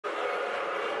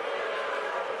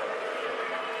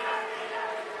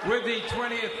With the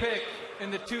 20th pick in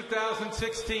the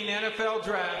 2016 NFL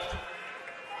Draft,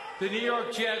 the New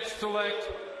York Jets select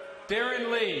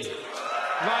Darron Lee,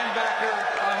 linebacker,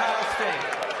 Ohio State.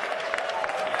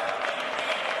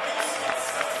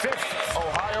 Fifth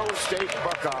Ohio State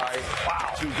Buckeye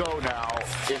to go now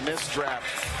in this draft.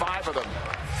 Five of them.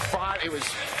 It was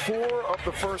 4 of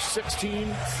the first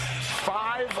 16,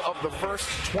 5 of the first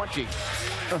 20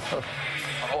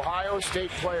 Ohio State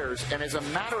players. And as a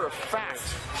matter of fact,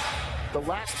 the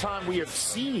last time we have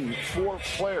seen 4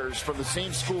 players from the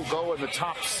same school go in the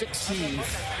top 16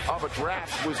 of a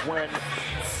draft was when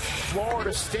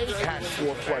Florida State had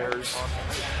 4 players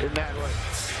in that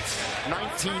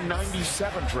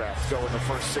 1997 draft go in the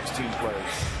first 16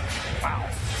 players. Wow.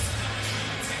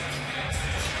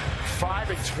 5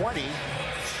 and 20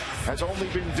 has only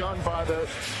been done by the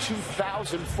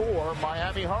 2004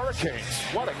 Miami Hurricanes.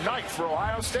 What a night for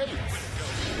Ohio State.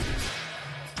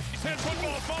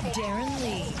 Darron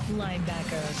Lee,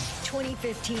 linebacker,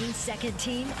 2015 second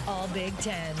team, all Big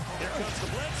Ten. Here comes the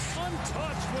blitz.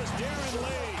 Untouched was Darron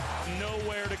Lee.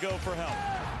 Nowhere to go for help.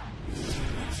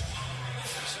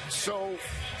 So,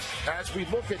 as we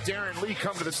look at Darron Lee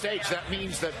come to the stage, that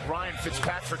means that Ryan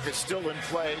Fitzpatrick is still in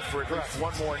play for at least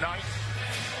one more night.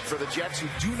 For the Jets, who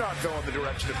do not go in the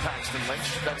direction of Paxton Lynch.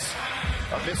 That's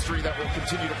a mystery that will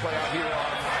continue to play out here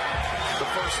on the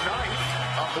first night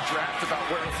of the draft about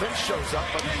where Lynch shows up.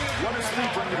 But what does Lee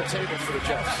bring to the table for the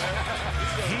Jets?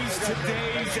 He's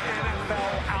today's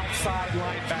NFL outside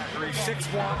linebacker. He's 6'1",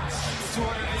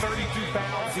 232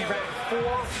 pounds. He ran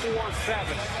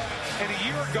 4.47. And a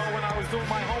year ago, when I was doing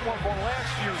my homework on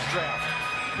last year's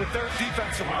draft with their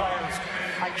defensive players,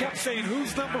 I kept saying,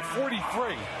 who's number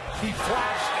 43? He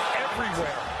flashed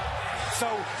everywhere. So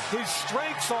his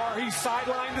strengths are he's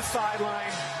sideline to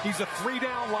sideline. He's a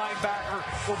 3-down linebacker.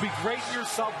 Will be great in your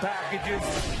sub packages.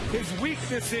 His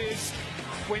weakness is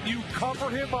when you cover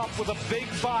him up with a big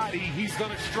body, he's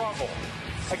going to struggle.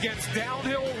 Against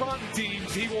downhill run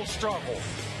teams, he will struggle.